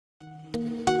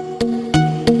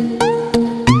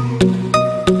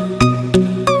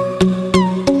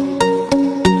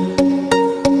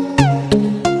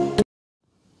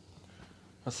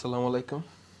আলাইকুম।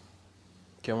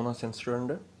 কেমন আছেন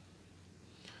স্টুডেন্টরা?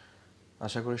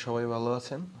 আশা করি সবাই ভালো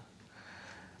আছেন।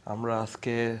 আমরা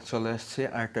আজকে চলে আসছি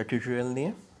আরেকটা টিউটোরিয়াল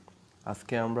নিয়ে।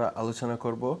 আজকে আমরা আলোচনা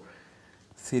করব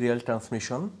সিরিয়াল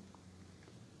ট্রান্সমিশন,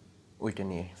 ওইটা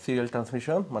নিয়ে। সিরিয়াল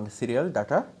ট্রান্সমিশন মানে সিরিয়াল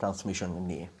ডাটা ট্রান্সমিশন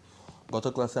নিয়ে। গত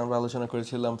ক্লাসে আমরা আলোচনা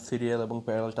করেছিলাম সিরিয়াল এবং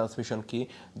প্যারালাল ট্রান্সমিশন কি,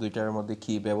 দুইটার মধ্যে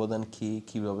কি ব্যবধান, কি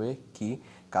কিভাবে কি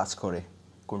কাজ করে,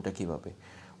 কোনটা কিভাবে।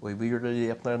 ওই ভিডিওটা যদি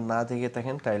আপনারা না দেখে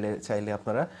থাকেন চাইলে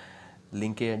আপনারা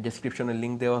লিঙ্কে ডেসক্রিপশনে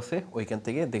লিঙ্ক দেওয়া আছে, ওইখান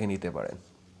থেকে দেখে নিতে পারেন।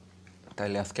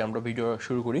 তাইলে আজকে আমরা ভিডিও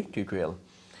শুরু করি। Tutorial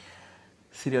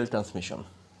serial transmission.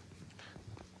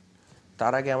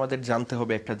 তার আগে আমাদের জানতে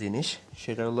হবে একটা জিনিস,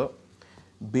 সেটা হলো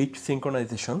বিট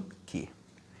সিনক্রোনাইজেশন কি।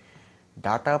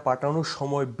 ডাটা পাঠানোর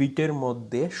সময় বিটের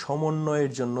মধ্যে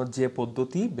সমন্বয়ের জন্য যে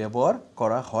পদ্ধতি ব্যবহার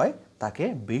করা হয় তাকে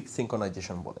বিট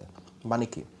সিনক্রোনাইজেশন বলে। মানে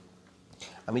কি,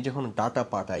 আমি যখন ডাটা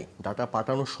পাঠাই, ডাটা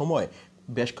পাঠানোর সময়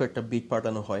বেশ কয়েকটা বিট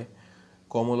পাঠানো হয়,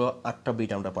 কম হলো 8টা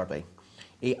বিট আমরা পাঠাই।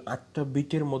 এই 8টা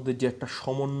বিটের মধ্যে যে একটা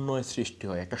সমন্বয় সৃষ্টি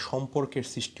হয়, একটা সম্পর্কের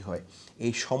সৃষ্টি হয়,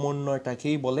 এই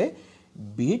সমন্বয়টাকেই বলে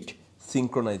বিট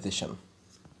সিনক্রোনাইজেশন।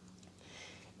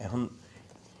 এখন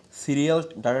সিরিয়াল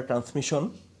ডাটা ট্রান্সমিশন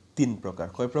 3 প্রকার।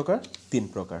 কয় প্রকার? 3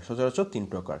 প্রকার, সচরাচর 3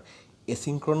 প্রকার: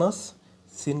 এসিনক্রোনাস,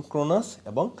 সিনক্রোনাস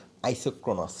এবং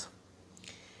আইসোক্রোনাস।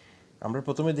 আমরা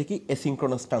প্রথমে দেখি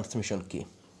এসিনক্রোনাস ট্রান্সমিশন কি।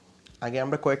 আগে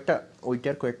আমরা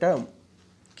কয়েকটা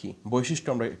কি বৈশিষ্ট্য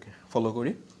আমরা ফলো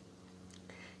করি।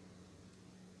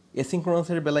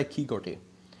 এসিনক্রোনাসের বেলায় কি ঘটে?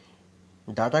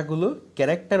 ডাটাগুলো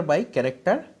ক্যারেক্টার বাই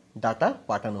ক্যারেক্টার ডাটা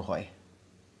পাঠানো হয়।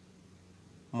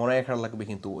 মনে রাখা লাগবে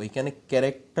কিন্তু ওইখানে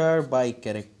ক্যারেক্টার বাই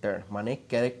ক্যারেক্টার মানে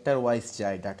ক্যারেক্টার ওয়াইজ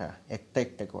যায় ডাটা, একটা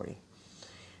একটা করে।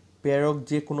 প্রেরক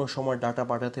যে কোনো সময় ডাটা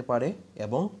পাঠাতে পারে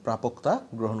এবং প্রাপকতা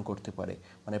গ্রহণ করতে পারে।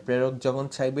 মানে প্রেরক যখন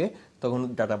চাইবে তখন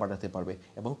ডাটা পাঠাতে পারবে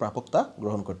এবং প্রাপকতা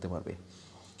গ্রহণ করতে পারবে।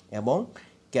 এবং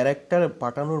ক্যারেক্টার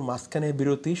পাঠানোর মাঝখানে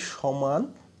বিরতি সমান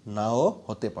নাও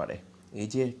হতে পারে। এই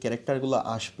যে ক্যারেক্টারগুলো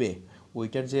আসবে,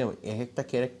 ওইটার যে এক একটা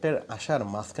ক্যারেক্টার আসার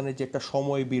মাঝখানে যে একটা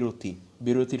সময়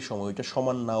বিরতির সময়, ওইটা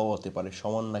সমান নাও হতে পারে,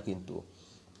 সমান না কিন্তু।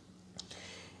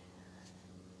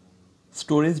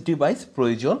 স্টোরেজ ডিভাইস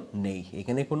প্রয়োজন নেই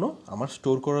এখানে, কোনো আমার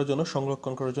স্টোর করার জন্য,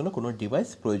 সংরক্ষণ করার জন্য কোনো ডিভাইস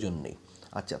প্রয়োজন নেই।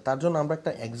 আচ্ছা, তার জন্য আমরা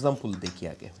একটা এক্সাম্পল দেখি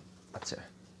আগে। আচ্ছা,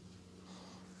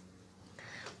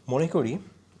 মনে করি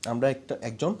আমরা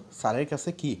একজন স্যারের কাছে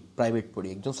কি প্রাইভেট পড়ি,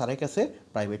 একজন স্যারের কাছে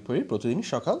প্রাইভেট পড়ি প্রতিদিন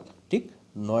সকাল ঠিক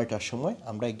 9টার সময়।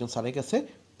 আমরা একজন স্যারের কাছে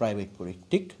প্রাইভেট পড়ি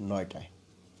ঠিক 9টায়।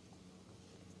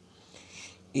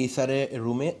 এই স্যারের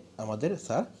রুমে আমাদের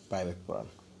স্যার প্রাইভেট পড়ান।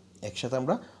 একসাথে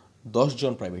আমরা 10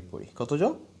 জন প্রাইভেট পড়ি।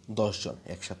 কতজন? 10 জন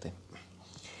একসাথে।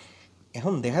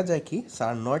 এখন দেখা যায় কি,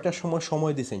 স্যার 9টার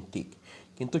সময় দিয়েছেন ঠিক,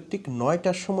 কিন্তু ঠিক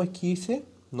 9টার সময় কী হয়েছে?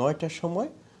 9টার সময়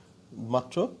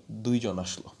মাত্র 2 জন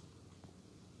আসলো।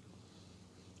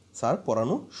 স্যার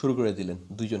পড়ানো শুরু করে দিলেন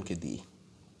 2 জনকে দিয়ে।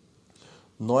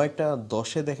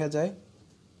 9:10 দেখা যায়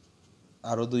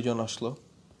আরও 2 জন আসলো।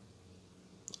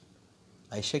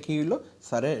 আইসা কী হইলো?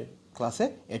 স্যারের ক্লাসে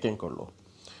অ্যাটেন্ড করলো।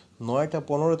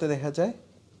 9:15 দেখা যায়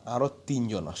আরও 3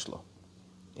 জন আসলো।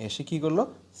 এসে কী করলো?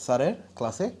 স্যারের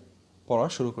ক্লাসে পড়া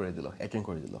শুরু করে দিল, অ্যাটেন্ড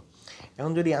করে দিল।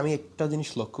 এখন যদি আমি একটা জিনিস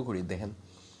লক্ষ্য করি, দেখেন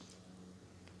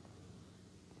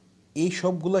এই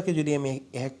সবগুলোকে যদি আমি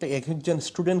একজন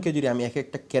স্টুডেন্টকে যদি আমি এক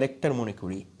একটা ক্যারেক্টার মনে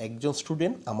করি, একজন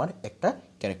স্টুডেন্ট আমার একটা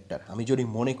ক্যারেক্টার আমি যদি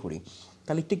মনে করি,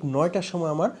 তাহলে ঠিক 9টার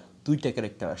সময় আমার 2টা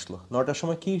ক্যারেক্টার আসলো। 9টার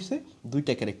সময় কী হয়েছে?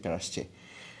 2টা ক্যারেক্টার আসছে।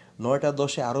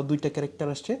 9:10 আরও 2টা ক্যারেক্টার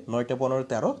আসছে।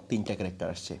 9:15 আরও 3টা ক্যারেক্টার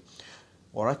আসছে।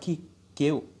 ওরা কি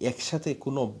কেউ একসাথে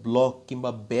কোনো ব্লক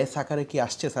কিংবা ব্যাচ আকারে কি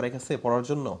আসছে স্যারের কাছে পড়ার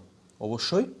জন্য?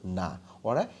 অবশ্যই না।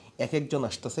 ওরা এক একজন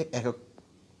আসতেছে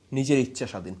নিজের ইচ্ছা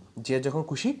স্বাধীন, যে যখন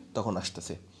খুশি তখন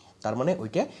আসতেছে। তার মানে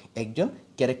ওইটা একজন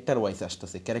ক্যারেক্টার ওয়াইজ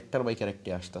আসতেছে, ক্যারেক্টার বাই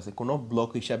ক্যারেক্টার আসতেছে, কোনো ব্লক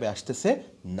হিসাবে আসতেছে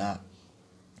না।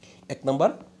 1 নাম্বার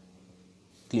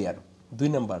ক্লিয়ার। 2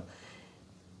 নাম্বার,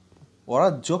 ওরা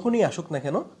যখনই আসুক না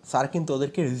কেন স্যার কিন্তু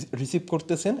ওদেরকে রিসিভ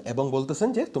করতেছেন এবং বলতেছেন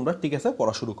যে তোমরা ঠিক আছে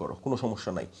পড়া শুরু করো, কোনো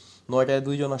সমস্যা নাই। 9টায়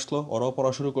 2 জন আসলো, ওরাও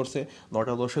পড়া শুরু করছে।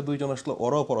 9:10 2 জন আসলো,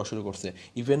 ওরাও পড়া শুরু করছে।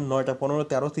 ইভেন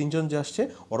 9:15 আরও 3 জন যে আসছে,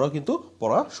 ওরাও কিন্তু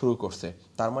পড়া শুরু করছে।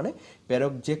 তার মানে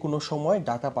প্রেরক যে কোনো সময়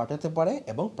ডাটা পাঠাতে পারে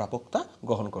এবং প্রাপকতা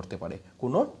গ্রহণ করতে পারে,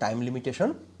 কোনো টাইম লিমিটেশন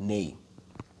নেই।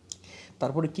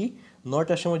 তারপরে কি,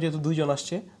 9টার সময় যেহেতু 2 জন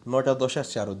আসছে, 9:10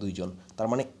 আসছে আরও 2 জন, তার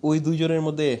মানে ওই 2 জনের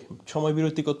মধ্যে সময়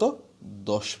বিরতি কত?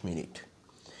 10 মিনিট।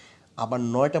 আবার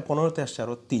 9:15 আসছে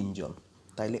আরও 3 জন,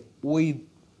 তাইলে ওই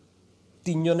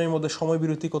 3 জনের মধ্যে সময়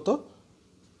বিরতি কত?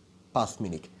 5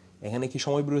 মিনিট। এখানে কি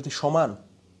সময় বিরতি সমান?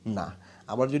 না।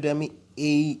 আবার যদি আমি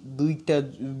এই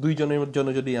 2 জনের জন্য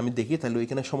যদি আমি দেখি, তাহলে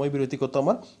ওইখানে সময় বিরতি কত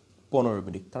আমার? 15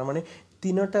 মিনিট। তার মানে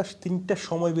তিনটা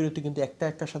সময় বিরতি কিন্তু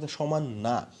একটার সাথে সমান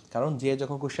না, কারণ যে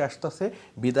যখন খুশি আসতেছে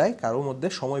বিদায়, কারোর মধ্যে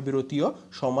সময় বিরতিও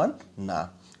সমান না।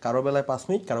 কারো বেলায় 5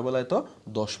 মিনিট, কারো বেলায় তো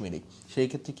 10 মিনিট। সেই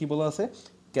ক্ষেত্রে কি বলা আছে,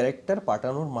 ক্যারেক্টার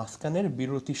পাঠানোর মাঝখানের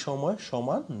বিরতি সময়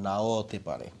সমান নাও হতে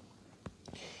পারে।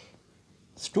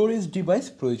 স্টোরেজ ডিভাইস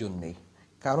প্রয়োজন নেই,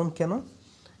 কারণ কেন?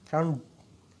 কারণ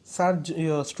স্যার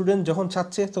স্টুডেন্ট যখন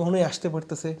চাচ্ছে তখনই আসতে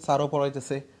পারতেছে, স্যারও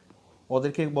পড়াইতেছে,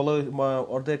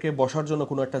 ওদেরকে বসার জন্য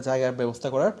কোনো একটা জায়গার ব্যবস্থা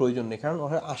করার প্রয়োজন নেই, কারণ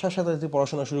ওরা আসার সাথে সাথে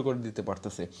পড়াশোনা শুরু করে দিতে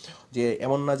পারতেছে। যে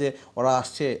এমন না যে ওরা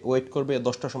আসছে ওয়েট করবে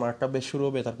 10টার সময় একটা বেস শুরু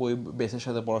হবে, তারপর ওই বেসের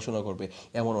সাথে পড়াশোনা করবে,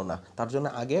 এমনও না। তার জন্য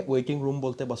আগে ওয়েটিং রুম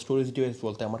বলতে বা স্টোরেজ ডিভাইস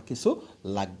বলতে আমার কিছু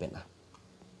লাগবে না।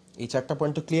 এই 4টা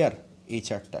পয়েন্ট তো ক্লিয়ার, এই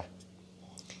 4টা।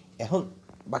 এখন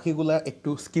বাকিগুলা একটু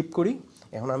স্কিপ করি।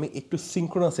 এখন আমি একটু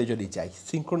সিনক্রোনাসে যদি যাই,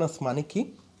 সিনক্রোনাস মানে কি?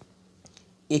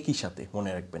 একই সাথে,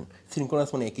 মনে রাখবেন সিনক্রোনাস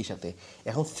মানে একই সাথে।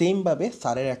 এখন সেমভাবে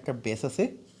স্যারের একটা বেস আছে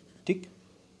ঠিক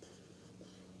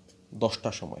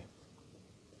 10টার সময়।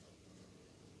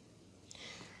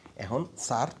 এখন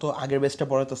স্যার তো আগের বেসটা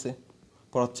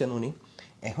পড়াচ্ছেন উনি,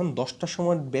 এখন 10টার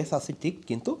সময় বেস আছে ঠিক,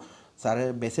 কিন্তু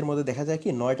স্যারের বেসের মধ্যে দেখা যায় কি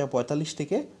 9:45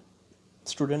 থেকে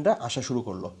স্টুডেন্টরা আসা শুরু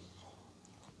করলো,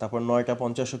 তারপর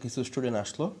 9:50 কিছু স্টুডেন্ট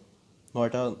আসলো,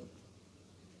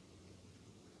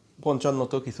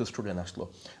 9:55 কিছু স্টুডেন্ট আসলো।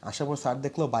 আসার পর স্যার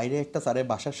দেখলো বাইরে স্যারের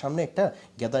বাসার সামনে একটা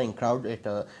গ্যাদারিং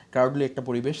ক্রাউডলি একটা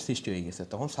পরিবেশ সৃষ্টি হয়ে গেছে।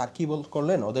 তখন স্যার কি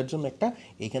করলেন, ওদের জন্য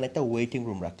এখানে একটা ওয়েটিং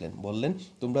রুম রাখলেন। বললেন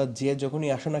তোমরা যে যখনই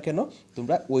আসো না কেন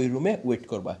তোমরা ওই রুমে ওয়েট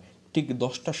করবা, ঠিক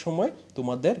 10টার সময়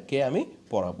তোমাদেরকে আমি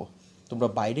পড়াবো, তোমরা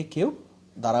বাইরে কেউ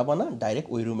দাঁড়াবা না, ডাইরেক্ট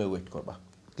ওই রুমে ওয়েট করবা।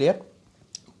 ক্লিয়ার?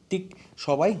 ঠিক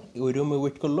সবাই ওই রুমে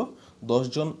ওয়েট করলো। 10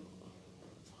 জন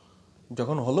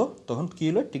যখন হলো তখন কী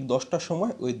হলো, ঠিক 10টার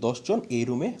সময় ওই 10 জন এই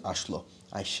রুমে আসলো,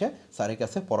 আইসা স্যারের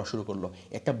কাছে পড়া শুরু করলো।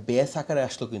 একটা ব্যাচ আকারে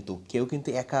আসলো, কিন্তু কেউ কিন্তু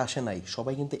একা আসে নাই,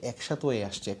 সবাই কিন্তু একসাথে হয়ে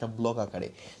আসছে একটা ব্লক আকারে।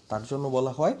 তার জন্য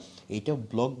বলা হয় এইটা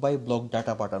ব্লক বাই ব্লক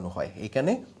ডাটা পাঠানো হয়।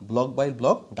 এখানে ব্লক বাই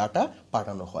ব্লক ডাটা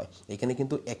পাঠানো হয়, এখানে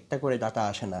কিন্তু একটা করে ডাটা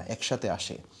আসে না, একসাথে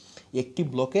আসে। একটি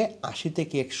ব্লকে 80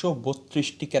 থেকে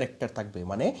 132টি ক্যারেক্টার থাকবে,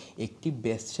 মানে একটি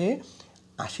ব্যাচে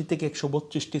 80 থেকে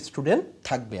 132টি স্টুডেন্ট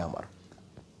থাকবে আমার।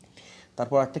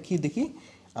 তারপর আরেকটা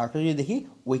যদি দেখি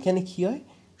ওইখানে কী হয়,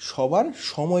 সবার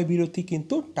সময় বিরতি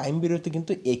কিন্তু টাইম বিরতি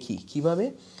কিন্তু একই। কীভাবে?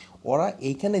 ওরা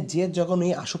এইখানে যে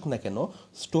যখনই আসুক না কেন,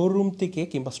 স্টোর রুম থেকে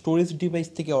কিংবা স্টোরেজ ডিভাইস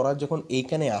থেকে ওরা যখন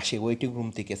এইখানে আসে, ওয়েটিং রুম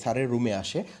থেকে স্যারের রুমে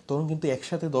আসে, তখন কিন্তু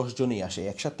একসাথে 10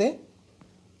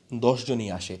 জনই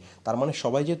আসে। তার মানে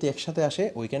সবাই যেহেতু একসাথে আসে,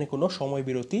 ওইখানে কোনো সময়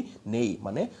বিরতি নেই,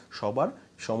 মানে সবার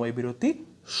সময় বিরতি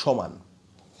সমান।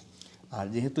 আর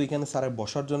যেহেতু এখানে স্যারের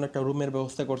বসার জন্য একটা রুমের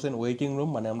ব্যবস্থা করছেন, ওয়েটিং রুম,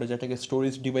 মানে আমরা যেটাকে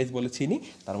স্টোরেজ ডিভাইস বলে চিনি,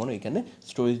 তার মানে এখানে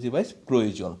স্টোরেজ ডিভাইস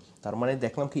প্রয়োজন। তার মানে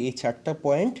দেখলাম কি এই 4টা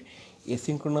পয়েন্ট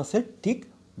এসিনক্রোনাসের ঠিক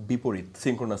বিপরীত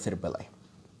সিনক্রোনাসের বেলায়।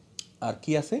 আর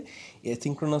কি আছে,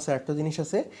 এসিনক্রোনাসের একটা জিনিস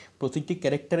আছে, প্রতিটি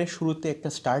ক্যারেক্টারের শুরুতে একটা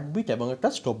স্টার্ট বিট এবং একটা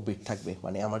স্টপ বিট থাকবে।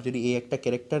 মানে আমার যদি এই একটা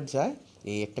ক্যারেক্টার যায়,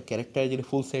 এই একটা ক্যারেক্টারে যদি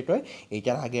ফুল সেট হয়,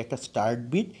 এইটার আগে একটা স্টার্ট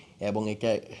বিট এবং এটা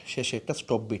শেষে একটা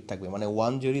স্টপ বিট থাকবে। মানে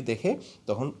 1 যদি দেখে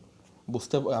তখন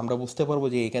আমরা বুঝতে পারবো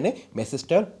যে এখানে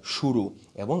মেসেজটার শুরু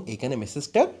এবং এখানে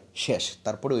মেসেজটার শেষ,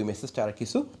 তারপরে ওই মেসেজটা আর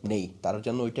কিছু নেই। তার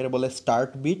জন্য ওইটারে বলে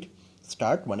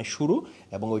স্টার্ট মানে শুরু,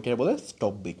 এবং ওইটারে বলে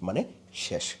স্টপ বিট মানে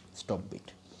শেষ, স্টপ বিট।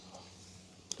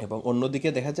 এবং অন্যদিকে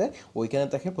দেখা যায় ওইখানে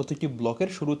থাকে প্রতিটি ব্লকের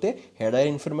শুরুতে হেডার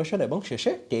ইনফরমেশন এবং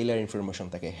শেষে টেইলার ইনফরমেশন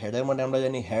থাকে। হেডার মানে আমরা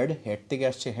জানি হেড থেকে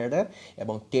আসছে হেডার,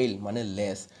 এবং টেইল মানে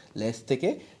লেস থেকে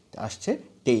আসছে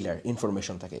টেইলার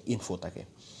ইনফরমেশন থাকে, ইনফো থাকে।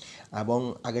 এবং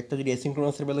আগেরটা যদি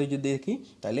অ্যাসিনক্রোনাসের বেলায় যদি দেখি,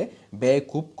 তাহলে ব্যয়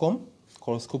খুব কম,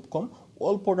 খরচ খুব কম,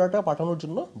 অল্প ডাটা পাঠানোর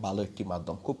জন্য ভালো একটি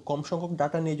মাধ্যম। খুব কম সংখ্যক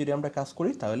ডাটা নিয়ে যদি আমরা কাজ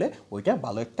করি তাহলে ওইটা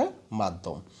ভালো একটা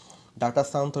মাধ্যম। ডাটা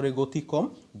স্থানান্তরের গতি কম,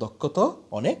 দক্ষতা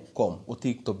অনেক কম,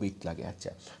 অতিরিক্ত বিট লাগে।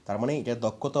 আচ্ছা, তার মানে এটার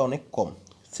দক্ষতা অনেক কম,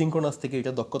 সিনক্রোনাস থেকে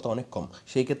এটার দক্ষতা অনেক কম।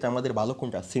 সেই ক্ষেত্রে আমাদের ভালো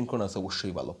কোনটা? সিনক্রোনাস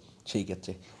অবশ্যই ভালো। সেই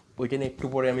ক্ষেত্রে ওইটা নিয়ে একটু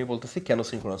পরে আমি বলতেছি কেন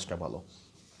সিনক্রোনাসটা ভালো।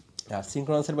 আর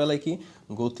সিনক্রোনাসের বেলায় কি,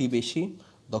 গতি বেশি,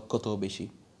 দক্ষতাও বেশি।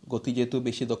 গতি যেহেতু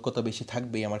বেশি, দক্ষতা বেশি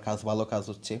থাকবেই, আমার ভালো কাজ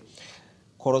হচ্ছে।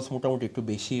 খরচ মোটামুটি একটু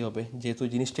বেশিই হবে, যেহেতু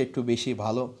জিনিসটা একটু বেশি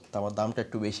ভালো, তো আমার দামটা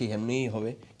একটু বেশি এমনিই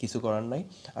হবে, কিছু করার নাই।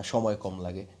 আর সময় কম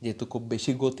লাগে, যেহেতু খুব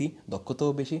বেশি গতি,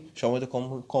 দক্ষতাও বেশি, সময় তো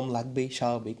কম লাগবেই,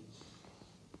 স্বাভাবিক।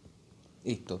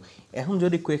 এই তো। এখন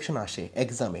যদি কোয়েকশন আসে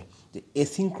এক্সামে যে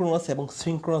এসিনক্রোনাস এবং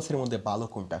সিনক্রোনাসের মধ্যে ভালো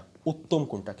কোনটা, উত্তম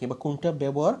কোনটা, কিংবা কোনটা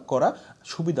ব্যবহার করা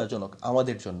সুবিধাজনক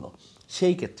আমাদের জন্য,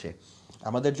 সেই ক্ষেত্রে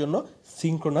আমাদের জন্য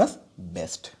সিনক্রোনাস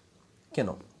বেস্ট। কেন?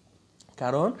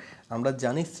 কারণ আমরা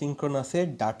জানি সিনক্রোনাসের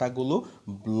ডাটাগুলো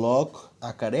ব্লক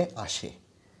আকারে আসে,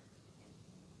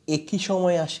 একই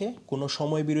সময় আসে, কোনো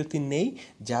সময় বিরতি নেই,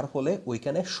 যার ফলে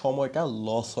ওইখানে সময়টা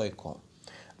লস হয় কম।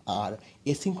 আর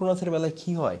এসিনক্রোনাসের বেলায়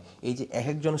কি হয়, এই যে এক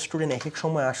একজন স্টুডেন্ট এক এক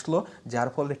সময় আসলো, যার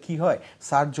ফলে কি হয়,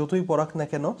 স্যার যতই পড়াক না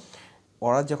কেন,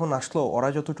 ওরা যখন আসলো ওরা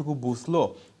যতটুকু বুঝলো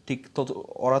ঠিক তত,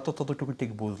 ওরা তো ততটুকু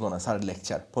ঠিক বুঝলো না স্যার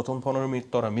লেকচার, প্রথম 15 মিনিট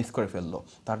তো ওরা মিস করে ফেললো,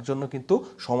 তার জন্য কিন্তু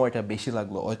সময়টা বেশি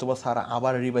লাগলো, হয়তোবা স্যার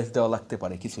আবার রিভাইজ দেওয়া লাগতে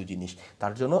পারে কিছু জিনিস,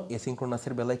 তার জন্য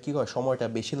এসিনক্রোনাসের বেলায় কী হয়, সময়টা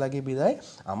বেশি লাগে বিধায়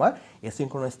আমার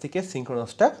এসিনক্রোনাস থেকে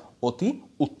সিনক্রোনাসটা অতি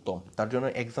উত্তম। তার জন্য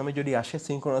এক্সামে যদি আসে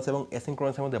সিনক্রোনাস এবং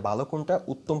এসিনক্রোনাসের মধ্যে ভালো কোনটা,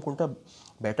 উত্তম কোনটা,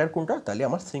 বেটার কোনটা, তাহলে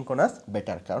আমার সিনক্রোনাস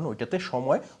বেটার, কারণ ওইটাতে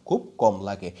সময় খুব কম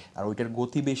লাগে, আর ওইটার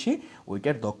গতি বেশি,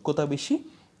 ওইটার দক্ষতা বেশি,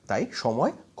 তাই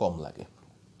সময় কম লাগে।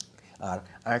 আর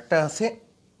আরেকটা আছে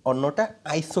অন্যটা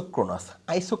আইসোক্রোনাস।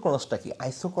 আইসোক্রোনাসটা কি?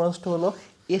 আইসোক্রোনাসটা হলো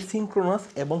এসিনক্রোনাস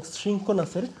এবং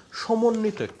সিনক্রোনাসের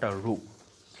সমন্বিত একটা রূপ।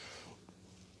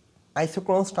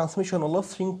 আইসোক্রোনাস ট্রান্সমিশন হলো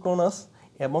সিনক্রোনাস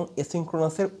এবং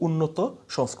এসিনক্রোনাসের উন্নত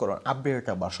সংস্করণ, আপডেটেড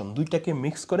ভার্সন, দুইটাকে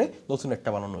মিক্স করে নতুন একটা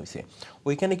বানানো হয়েছে।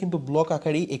 ওইখানে কিন্তু ব্লক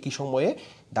আকারেই একই সময়ে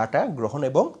ডাটা গ্রহণ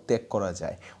এবং ত্যাগ করা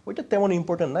যায়। ওইটা তেমন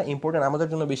ইম্পর্টেন্ট না, ইম্পর্টেন্ট আমাদের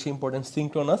জন্য বেশি ইম্পর্টেন্ট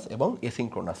সিনক্রোনাস এবং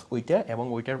এসিনক্রোনাস, ওইটা এবং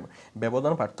ওইটার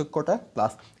ব্যবধান পার্থক্যটা,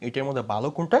 প্লাস এইটার মধ্যে ভালো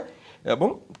কোনটা এবং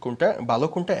কোনটা, ভালো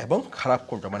কোনটা এবং খারাপ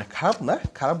কোনটা, মানে খারাপ না,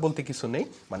 খারাপ বলতে কিছু নেই,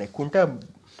 মানে কোনটা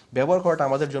ব্যবহার করাটা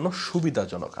আমাদের জন্য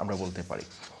সুবিধাজনক আমরা বলতে পারি।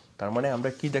 তার মানে আমরা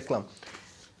কি দেখলাম,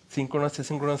 সিনক্রোনাস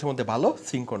এসিনক্রোনাসের মধ্যে ভালো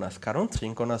সিনক্রোনাস, কারণ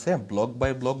সিনক্রোনাসে ব্লক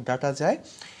বাই ব্লক ডাটা যায়,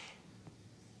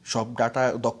 সব ডাটা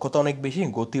দক্ষতা অনেক বেশি,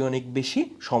 গতি অনেক বেশি,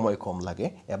 সময় কম লাগে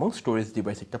এবং স্টোরেজ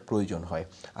ডিভাইস একটা প্রয়োজন হয়।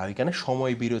 আর এখানে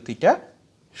সময় বিরতিটা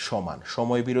সমান,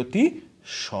 সময় বিরতি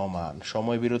সমান,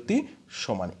 সময় বিরতি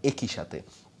সমান একই সাথে।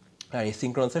 আর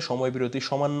এসিনক্রোনাসে সময় বিরতি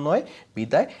সমান নয়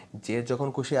বিদায় যে যখন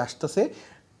খুশি আসতেছে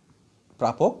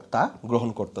প্রাপক তা গ্রহণ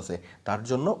করতেছে, তার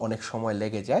জন্য অনেক সময়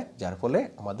লেগে যায়, যার ফলে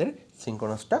আমাদের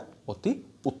সিনক্রোনাসটা অতি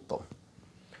উত্তম।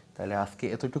 তাহলে আজকে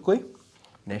এতটুকুই,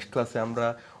 নেক্সট ক্লাসে আমরা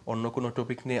অন্য কোনো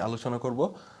টপিক নিয়ে আলোচনা করব।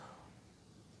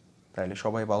 তাহলে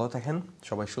সবাই ভালো থাকেন,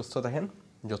 সবাই সুস্থ থাকেন,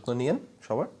 যত্ন নিয়েন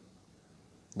সবার,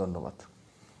 ধন্যবাদ।